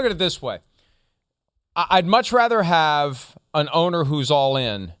I look at it this way. I'd much rather have an owner who's all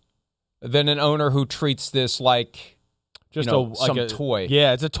in than an owner who treats this like just some toy.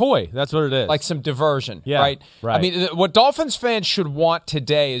 Yeah, it's a toy. That's what it is. Like some diversion, yeah, right? Right. I mean, what Dolphins fans should want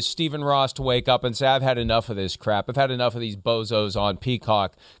today is Stephen Ross to wake up and say, I've had enough of this crap. I've had enough of these bozos on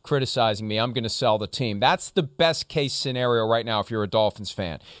Peacock criticizing me. I'm going to sell the team. That's the best case scenario right now if you're a Dolphins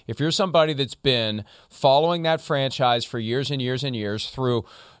fan. If you're somebody that's been following that franchise for years and years and years through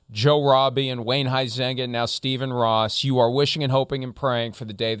Joe Robbie and Wayne Huizenga and now Stephen Ross, you are wishing and hoping and praying for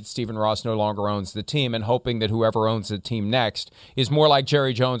the day that Stephen Ross no longer owns the team and hoping that whoever owns the team next is more like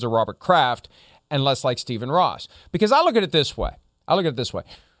Jerry Jones or Robert Kraft and less like Stephen Ross. Because I look at it this way.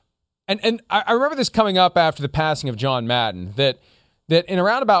 And I remember this coming up after the passing of John Madden, that in a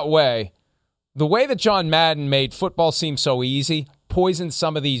roundabout way, the way that John Madden made football seem so easy poisoned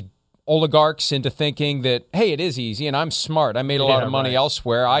some of these oligarchs into thinking that, hey, it is easy and I'm smart. I made a lot of money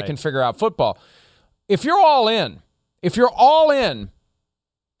elsewhere. I can figure out football. If you're all in,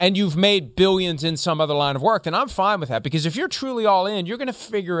 and you've made billions in some other line of work, then I'm fine with that. Because if you're truly all in, you're going to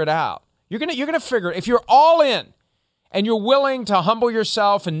figure it out. You're going to figure it. If you're all in and you're willing to humble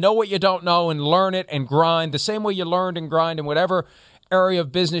yourself and know what you don't know and learn it and grind the same way you learned and grind in whatever area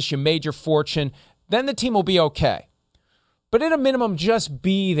of business you made your fortune, then the team will be okay. But at a minimum, just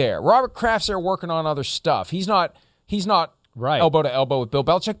be there. Robert Kraft's there working on other stuff. He's not right elbow to elbow with Bill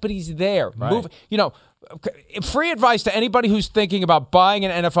Belichick, but he's there. Right. Free advice to anybody who's thinking about buying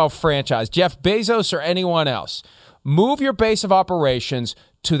an NFL franchise, Jeff Bezos or anyone else. Move your base of operations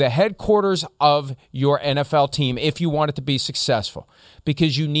to the headquarters of your NFL team if you want it to be successful,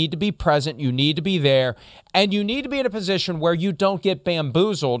 because you need to be present, you need to be there, and you need to be in a position where you don't get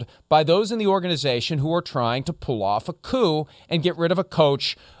bamboozled by those in the organization who are trying to pull off a coup and get rid of a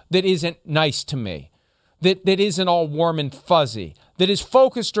coach that isn't nice to me, that isn't all warm and fuzzy, that is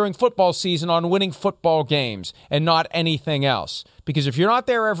focused during football season on winning football games and not anything else. Because if you're not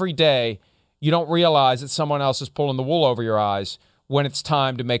there every day, you don't realize that someone else is pulling the wool over your eyes when it's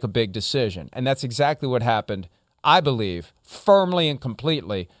time to make a big decision. And that's exactly what happened, I believe, firmly and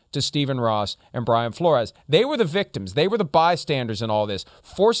completely to Stephen Ross and Brian Flores. They were the victims. They were the bystanders in all this.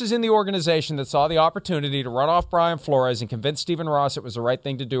 Forces in the organization that saw the opportunity to run off Brian Flores and convince Stephen Ross it was the right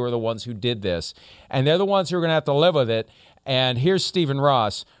thing to do are the ones who did this. And they're the ones who are going to have to live with it. And here's Stephen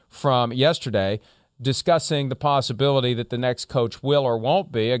Ross from yesterday discussing the possibility that the next coach will or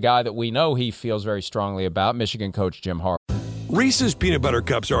won't be a guy that we know he feels very strongly about, Michigan coach Jim Harbaugh. Reese's Peanut Butter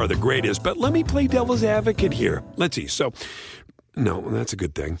Cups are the greatest, but let me play devil's advocate here. Let's see. So, no, that's a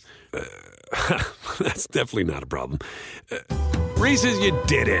good thing. That's definitely not a problem. Reese's, you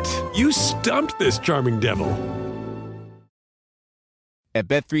did it. You stumped this charming devil. At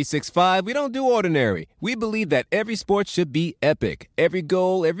Bet365, we don't do ordinary. We believe that every sport should be epic. Every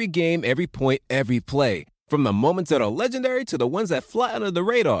goal, every game, every point, every play. From the moments that are legendary to the ones that fly under the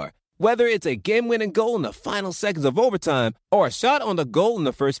radar. Whether it's a game-winning goal in the final seconds of overtime or a shot on the goal in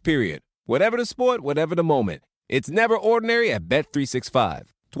the first period. Whatever the sport, whatever the moment. It's never ordinary at Bet365.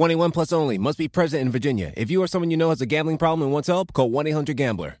 21 plus only. Must be present in Virginia. If you or someone you know has a gambling problem and wants help, call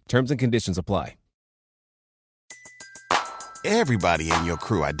 1-800-GAMBLER. Terms and conditions apply. Everybody in your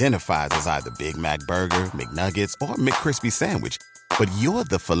crew identifies as either Big Mac Burger, McNuggets, or McCrispy Sandwich. But you're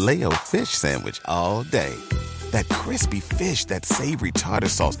the Filet-O-Fish Sandwich all day. That crispy fish, that savory tartar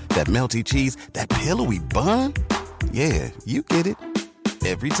sauce, that melty cheese, that pillowy bun. Yeah, you get it.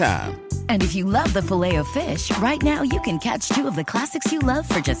 Every time. And if you love the Filet-O-Fish, right now you can catch two of the classics you love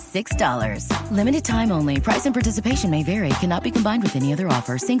for just $6. Limited time only. Price and participation may vary. Cannot be combined with any other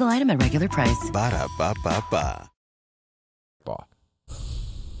offer. Single item at regular price. Ba-da-ba-ba-ba.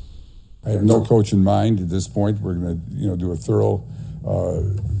 I have no coach in mind at this point. We're going to, do a thorough,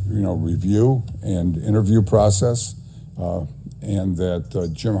 review and interview process, and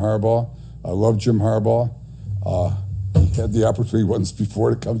that Jim Harbaugh. I love Jim Harbaugh. He had the opportunity once before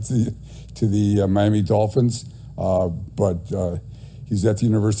to come to the Miami Dolphins, but he's at the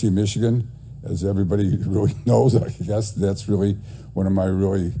University of Michigan, as everybody really knows. I guess that's really one of my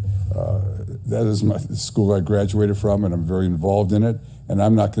that is the school I graduated from, and I'm very involved in it. And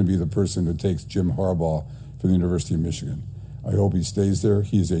I'm not going to be the person who takes Jim Harbaugh from the University of Michigan. I hope he stays there.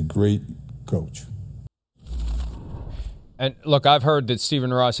 He is a great coach. And look, I've heard that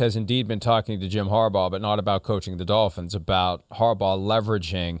Stephen Ross has indeed been talking to Jim Harbaugh, but not about coaching the Dolphins, about Harbaugh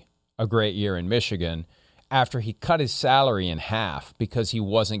leveraging a great year in Michigan after he cut his salary in half because he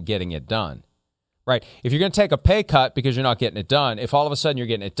wasn't getting it done. Right? If you're going to take a pay cut because you're not getting it done, if all of a sudden you're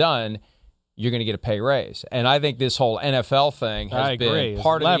getting it done, you're going to get a pay raise. And I think this whole NFL thing has been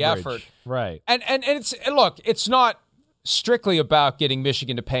part of the effort. Right. And it's not strictly about getting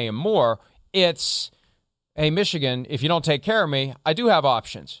Michigan to pay him more. It's, hey, Michigan, if you don't take care of me, I do have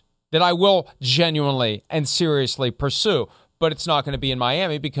options that I will genuinely and seriously pursue. But it's not going to be in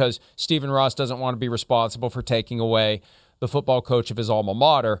Miami because Stephen Ross doesn't want to be responsible for taking away the football coach of his alma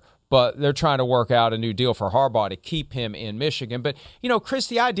mater. But they're trying to work out a new deal for Harbaugh to keep him in Michigan. But, Chris,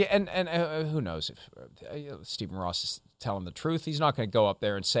 the idea, and who knows if Stephen Ross is telling the truth. He's not going to go up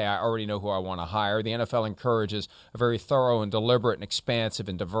there and say, I already know who I want to hire. The NFL encourages a very thorough and deliberate and expansive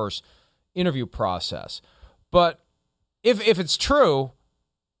and diverse interview process. But if it's true,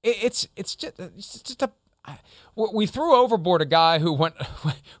 it's just a... We threw overboard a guy who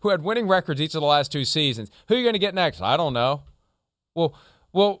had winning records each of the last two seasons. Who are you going to get next? I don't know.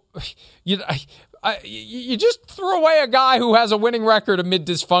 Well, you just threw away a guy who has a winning record amid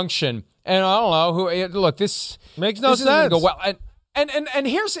dysfunction, and I don't know who. Look, this makes no sense. Go well. And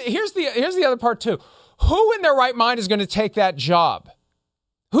here's the other part too. Who in their right mind is going to take that job?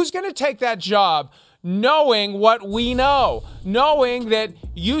 Who's going to take that job, knowing what we know, knowing that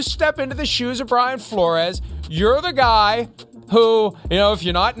you step into the shoes of Brian Flores, you're the guy who, if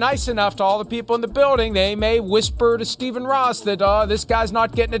you're not nice enough to all the people in the building, they may whisper to Stephen Ross that this guy's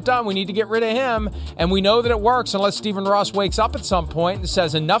not getting it done. We need to get rid of him. And we know that it works unless Stephen Ross wakes up at some point and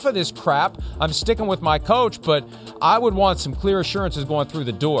says, enough of this crap. I'm sticking with my coach, but I would want some clear assurances going through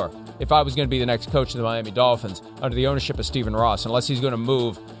the door if I was going to be the next coach of the Miami Dolphins under the ownership of Stephen Ross, unless he's going to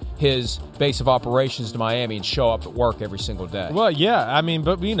move his base of operations to Miami and show up at work every single day. Well, yeah, I mean,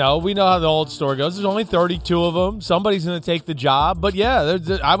 but we know how the old story goes. There's only 32 of them. Somebody's going to take the job. But yeah,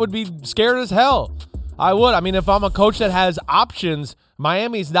 I would be scared as hell. I would. I mean, if I'm a coach that has options,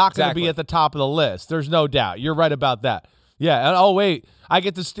 Miami's not going to be at the top of the list. There's no doubt. You're right about that. Yeah. And, oh, wait, I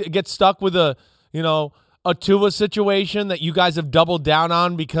get to get stuck with a Tua situation that you guys have doubled down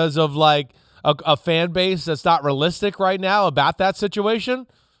on because of like a fan base that's not realistic right now about that situation.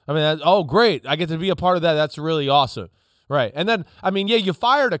 I mean, great. I get to be a part of that. That's really awesome. Right. And then, I mean, yeah, you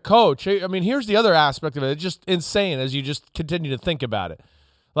fired a coach. I mean, here's the other aspect of it. It's just insane as you just continue to think about it.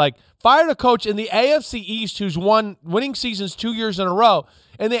 Like, fired a coach in the AFC East who's winning seasons 2 years in a row,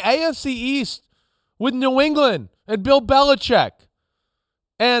 in the AFC East with New England and Bill Belichick.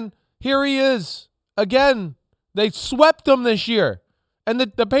 And here he is. Again, they swept them this year. And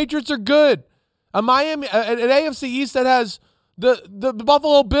the Patriots are good. An AFC East that has the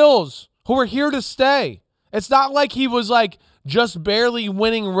Buffalo Bills, who are here to stay. It's not like he was like just barely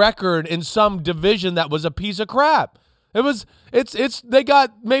winning record in some division that was a piece of crap. They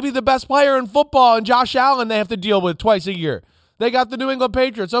got maybe the best player in football and Josh Allen they have to deal with twice a year. They got the New England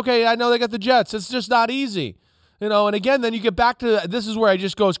Patriots. Okay, I know they got the Jets. It's just not easy. And again, then you get back to, this is where I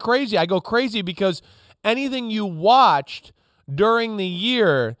just goes crazy. I go crazy because anything you watched during the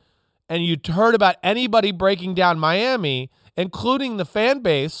year and you heard about anybody breaking down Miami, including the fan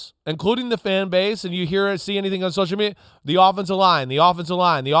base, and you see anything on social media, the offensive line.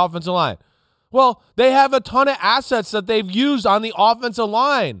 Well, they have a ton of assets that they've used on the offensive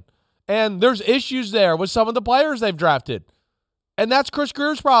line, and there's issues there with some of the players they've drafted, and that's Chris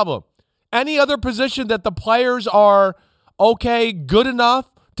Grier's problem. Any other position that the players are okay, good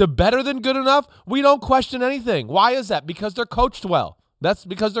enough to better than good enough, we don't question anything. Why is that? Because they're coached well. That's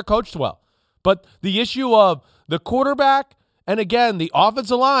because they're coached well. But the issue of the quarterback, and again, the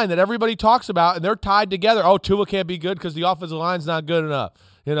offensive line that everybody talks about, and they're tied together. Oh, Tua can't be good because the offensive line's not good enough,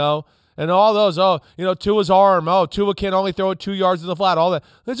 and all those, Tua's arm. Oh, Tua can only throw it 2 yards in the flat. All that.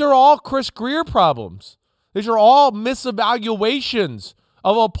 These are all Chris Grier problems. These are all misevaluations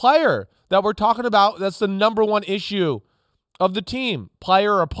of a player that we're talking about. That's the number one issue of the team,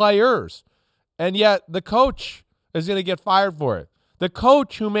 player or players. And yet the coach is going to get fired for it. The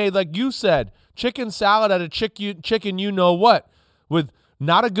coach who made, like you said, chicken salad at a chicken you-know-what, with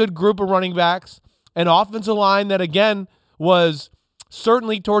not a good group of running backs, an offensive line that, again, was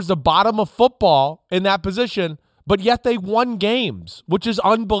certainly towards the bottom of football in that position, but yet they won games, which is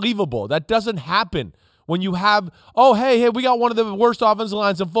unbelievable. That doesn't happen when you have, hey, we got one of the worst offensive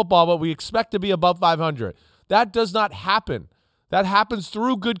lines in football, but we expect to be above 500. That does not happen. That happens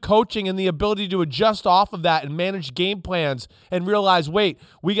through good coaching and the ability to adjust off of that and manage game plans and realize, wait,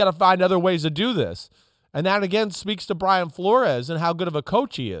 we got to find other ways to do this. And that, again, speaks to Brian Flores and how good of a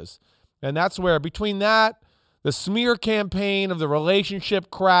coach he is. And that's where, between that, the smear campaign of the relationship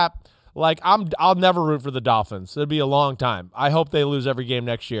crap, like, I'll never root for the Dolphins. It'll be a long time. I hope they lose every game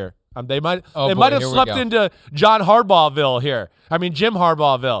next year. They might have slept into Jim Harbaughville.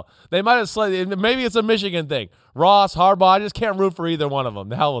 They might have slept. Maybe it's a Michigan thing. Ross, Harbaugh, I just can't root for either one of them.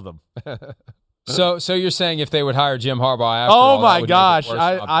 The hell with them. So you're saying if they would hire Jim Harbaugh after all, my gosh,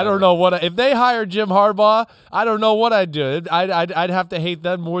 I don't know what if they hired Jim Harbaugh, I don't know what I'd do. I'd have to hate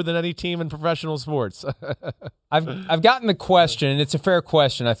them more than any team in professional sports. I've gotten the question, and it's a fair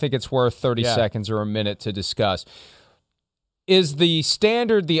question. I think it's worth 30 seconds or a minute to discuss. Is the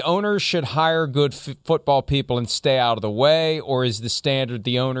standard the owners should hire good football people and stay out of the way, or is the standard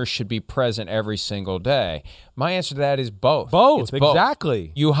the owners should be present every single day? My answer to that is both. Both,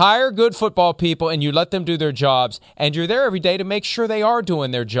 exactly. You hire good football people and you let them do their jobs, and you're there every day to make sure they are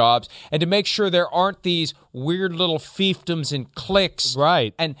doing their jobs and to make sure there aren't these weird little fiefdoms and cliques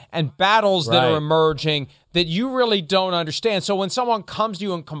and battles that are emerging that you really don't understand. So when someone comes to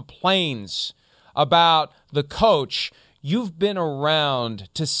you and complains about the coach, you've been around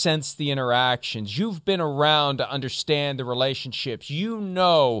to sense the interactions. You've been around to understand the relationships. You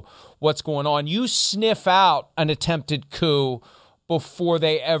know what's going on. You sniff out an attempted coup before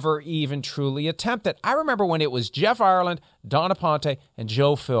they ever even truly attempt it. I remember when it was Jeff Ireland, Don Aponte, and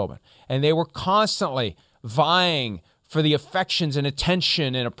Joe Philbin, and they were constantly vying for the affections and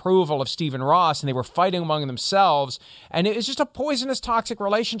attention and approval of Stephen Ross, and they were fighting among themselves. And it was just a poisonous, toxic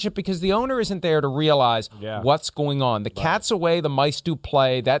relationship because the owner isn't there to realize what's going on. The cat's away, the mice do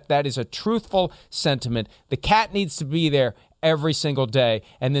play. That is a truthful sentiment. The cat needs to be there every single day,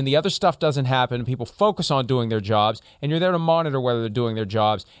 and then the other stuff doesn't happen, and people focus on doing their jobs, and you're there to monitor whether they're doing their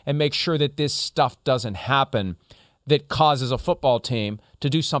jobs and make sure that this stuff doesn't happen that causes a football team to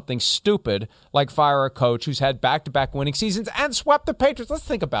do something stupid like fire a coach who's had back-to-back winning seasons and swept the Patriots. Let's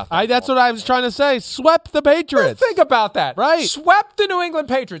think about that. That's what I was trying to say. Swept the Patriots. Let's think about that. Right. Swept the New England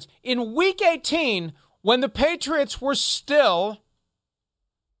Patriots in Week 18 when the Patriots were still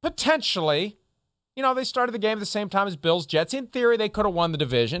potentially, they started the game at the same time as Bills, Jets. In theory, they could have won the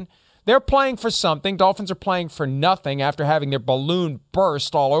division. They're playing for something. Dolphins are playing for nothing after having their balloon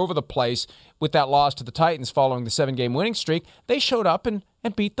burst all over the place with that loss to the Titans following the 7-game winning streak. They showed up and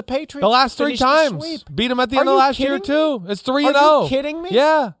beat the Patriots. The last 3 times. Beat them at the end of last year, too. It's 3-0. Are you kidding me?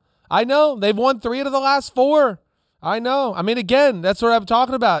 Yeah, I know. They've won 3 out of the last 4. I know. I mean, again, that's what I'm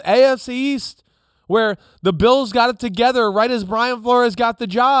talking about. AFC East, where the Bills got it together right as Brian Flores got the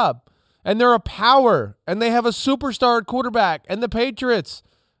job. And they're a power. And they have a superstar quarterback. And the Patriots.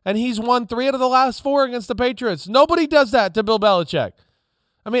 And he's won 3 out of the last 4 against the Patriots. Nobody does that to Bill Belichick.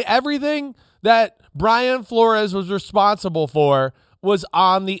 I mean, everything that Brian Flores was responsible for was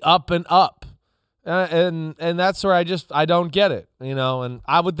on the up and up. And that's where I don't get it, and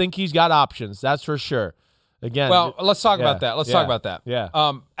I would think he's got options. That's for sure. Again. Well, let's talk about that. Let's talk about that. Yeah.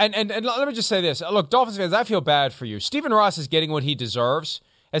 And let me just say this. Look, Dolphins fans, I feel bad for you. Stephen Ross is getting what he deserves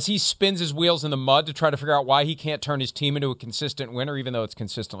as he spins his wheels in the mud to try to figure out why he can't turn his team into a consistent winner, even though it's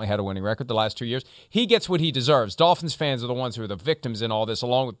consistently had a winning record the last 2 years. He gets what he deserves. Dolphins fans are the ones who are the victims in all this,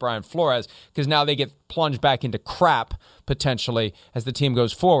 along with Brian Flores, because now they get plunged back into crap, potentially, as the team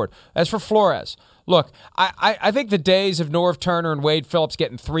goes forward. As for Flores, look, I think the days of Norv Turner and Wade Phillips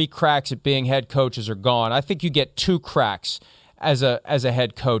getting 3 cracks at being head coaches are gone. I think you get 2 cracks as a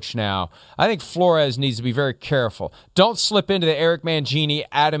head coach now. I think Flores needs to be very careful. Don't slip into the Eric Mangini,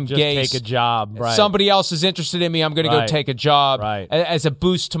 Adam Gase. Just take a job. Right. Somebody else is interested in me. I'm going to go take a job as a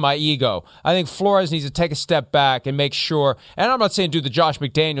boost to my ego. I think Flores needs to take a step back and make sure, and I'm not saying do the Josh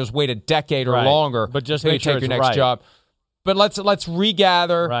McDaniels, wait a decade or longer, but just make sure take your next job. But let's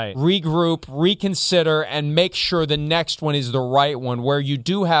regather, regroup, reconsider, and make sure the next one is the right one, where you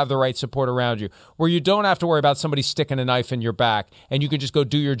do have the right support around you, where you don't have to worry about somebody sticking a knife in your back, and you can just go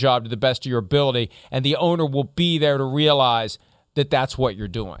do your job to the best of your ability, and the owner will be there to realize that that's what you're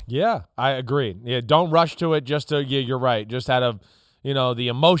doing. Yeah, I agree. Yeah, don't rush to it just to, you're right, just out of, the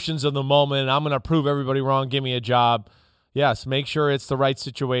emotions of the moment. I'm going to prove everybody wrong, give me a job. Yes, make sure it's the right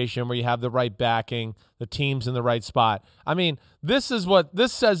situation where you have the right backing, the team's in the right spot. I mean, this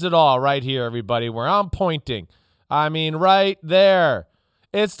says it all right here, everybody, where I'm pointing. I mean, right there.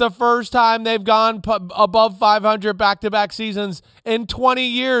 It's the first time they've gone above 500 back-to-back seasons in 20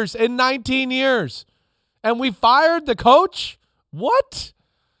 years, in 19 years. And we fired the coach? What?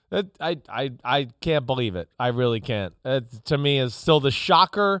 I can't believe it. I really can't. It, to me, is still the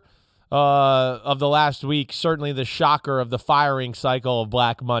shocker of the last week. Certainly the shocker of the firing cycle of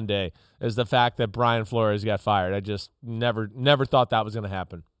Black Monday is the fact that Brian Flores got fired. I just never thought that was going to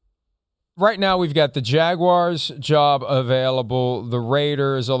happen. Right now, we've got the Jaguars job available, the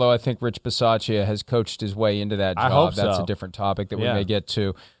Raiders, although I think Rich Bisaccia has coached his way into that job. I hope That's so. a different topic that we may get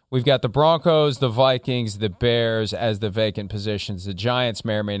to. We've got the Broncos, the Vikings, the Bears as the vacant positions. The Giants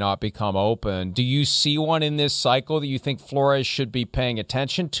may or may not become open. Do you see one in this cycle that you think Flores should be paying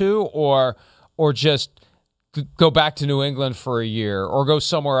attention to, or just go back to New England for a year, or go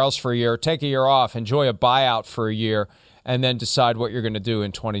somewhere else for a year, take a year off, enjoy a buyout for a year, and then decide what you're going to do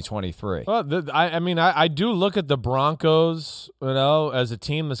in 2023? Well, I do look at the Broncos, as a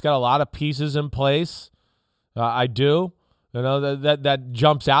team that's got a lot of pieces in place. I do. That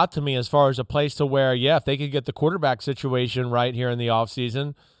jumps out to me as far as a place to where, if they could get the quarterback situation right here in the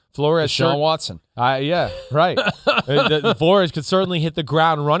offseason, Flores. Deshaun Watson. Yeah, right. Flores could certainly hit the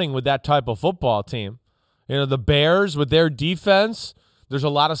ground running with that type of football team. The Bears with their defense, there's a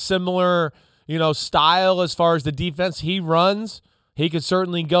lot of similar, style as far as the defense he runs. He could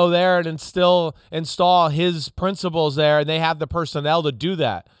certainly go there and install his principles there, and they have the personnel to do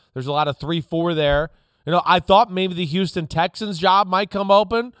that. There's a lot of 3-4 there. I thought maybe the Houston Texans job might come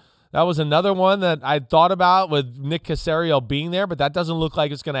open. That was another one that I thought about with Nick Caserio being there, but that doesn't look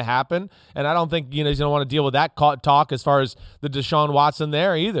like it's going to happen. And I don't think he's going to want to deal with that talk as far as the Deshaun Watson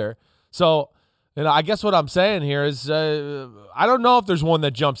there either. So, I guess what I'm saying here is I don't know if there's one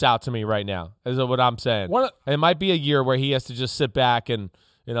that jumps out to me right now, is what I'm saying. It might be a year where he has to just sit back and,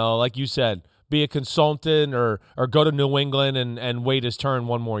 like you said, be a consultant or go to New England and wait his turn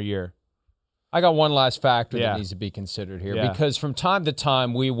one more year? I got one last factor that needs to be considered here because from time to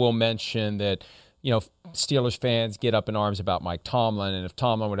time we will mention that, Steelers fans get up in arms about Mike Tomlin, and if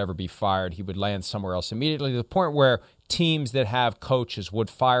Tomlin would ever be fired, he would land somewhere else immediately, to the point where teams that have coaches would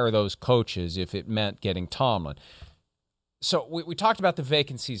fire those coaches if it meant getting Tomlin. So we talked about the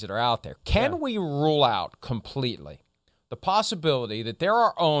vacancies that are out there. Can we rule out completely the possibility that there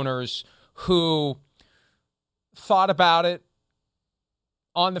are owners who thought about it,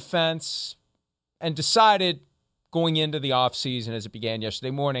 on the fence, and decided going into the offseason as it began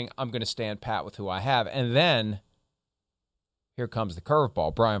yesterday morning, I'm going to stand pat with who I have. And then here comes the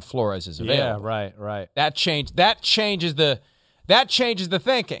curveball. Brian Flores is available. Yeah, right. That changes the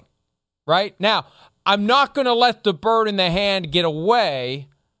thinking. Right? Now, I'm not going to let the bird in the hand get away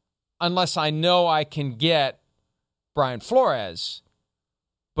unless I know I can get Brian Flores.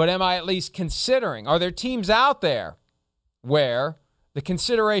 But am I at least considering? Are there teams out there where the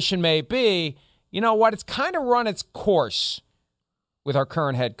consideration may be, you know what, it's kind of run its course with our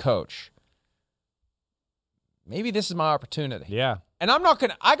current head coach. Maybe this is my opportunity. Yeah. And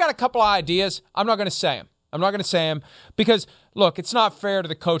I got a couple of ideas. I'm not going to say them. Because, look, it's not fair to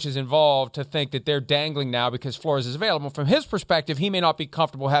the coaches involved to think that they're dangling now because Flores is available. From his perspective, he may not be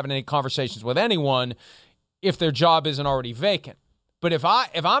comfortable having any conversations with anyone if their job isn't already vacant. But if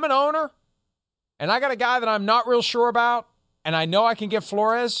I'm an owner and I got a guy that I'm not real sure about and I know I can get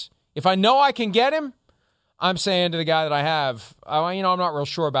Flores, if I know I can get him, I'm saying to the guy that I have, I'm not real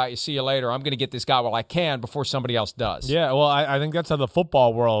sure about you. See you later. I'm going to get this guy while I can before somebody else does. Yeah, well, I think that's how the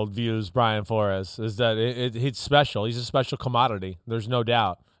football world views Brian Flores, is that he's special. He's a special commodity. There's no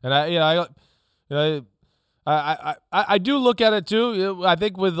doubt. And I do look at it too. I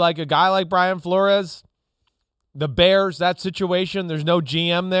think with like a guy like Brian Flores, the Bears, that situation, there's no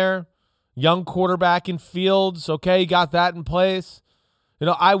GM there. Young quarterback in Fields, okay, got that in place.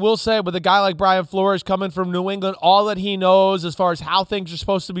 I will say with a guy like Brian Flores coming from New England, all that he knows as far as how things are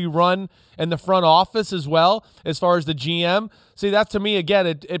supposed to be run in the front office as well, as far as the GM. See, that to me, again,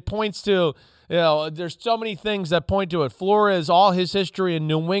 it points to, there's so many things that point to it. Flores, all his history in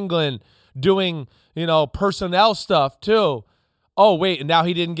New England, doing, personnel stuff too. Oh, wait, and now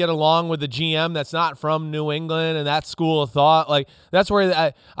he didn't get along with the GM that's not from New England and that school of thought. Like, that's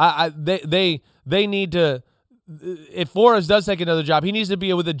where they need to, if Flores does take another job, he needs to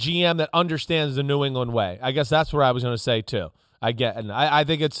be with a GM that understands the New England way. I guess that's what I was going to say too. I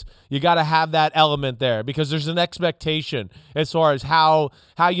think you got to have that element there because there's an expectation as far as how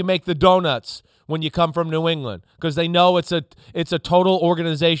you make the donuts when you come from New England, because they know it's a total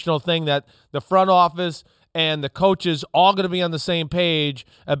organizational thing that the front office and the coaches all going to be on the same page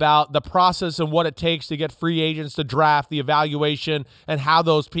about the process and what it takes to get free agents to draft, the evaluation, and how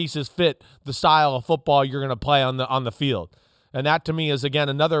those pieces fit the style of football you're going to play on the field. And that, to me, is, again,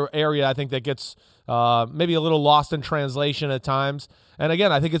 another area I think that gets maybe a little lost in translation at times. And,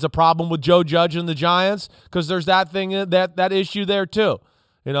 again, I think it's a problem with Joe Judge and the Giants because there's that thing, that issue there too.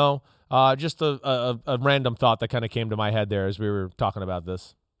 Just a random thought that kind of came to my head there as we were talking about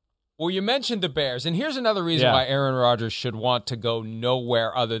this. Well, you mentioned the Bears, and here's another reason why Aaron Rodgers should want to go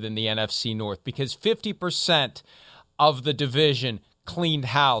nowhere other than the NFC North, because 50% of the division cleaned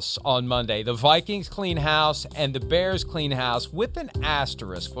house on Monday. The Vikings clean house and the Bears clean house with an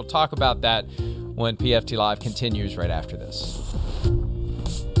asterisk. We'll talk about that when PFT Live continues right after this.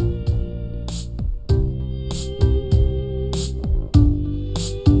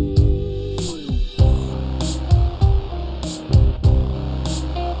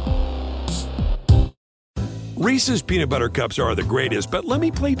 Reese's Peanut Butter Cups are the greatest, but let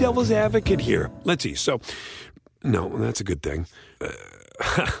me play devil's advocate here. Let's see. So, no, that's a good thing.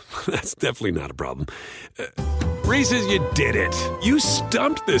 That's definitely not a problem. Reese's, you did it. You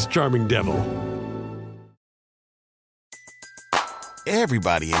stumped this charming devil.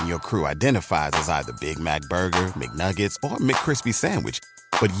 Everybody in your crew identifies as either Big Mac Burger, McNuggets, or McCrispy Sandwich.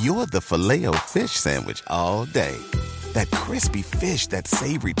 But you're the Filet-O-Fish Sandwich all day. That crispy fish, that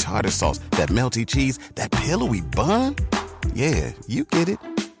savory tartar sauce, that melty cheese, that pillowy bun. Yeah, you get it.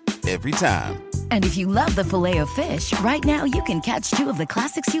 Every time. And if you love the Filet-O-Fish, right now you can catch two of the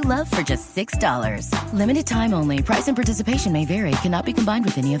classics you love for just $6. Limited time only. Price and participation may vary. Cannot be combined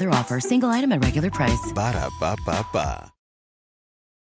with any other offer. Single item at regular price. Ba-da-ba-ba-ba.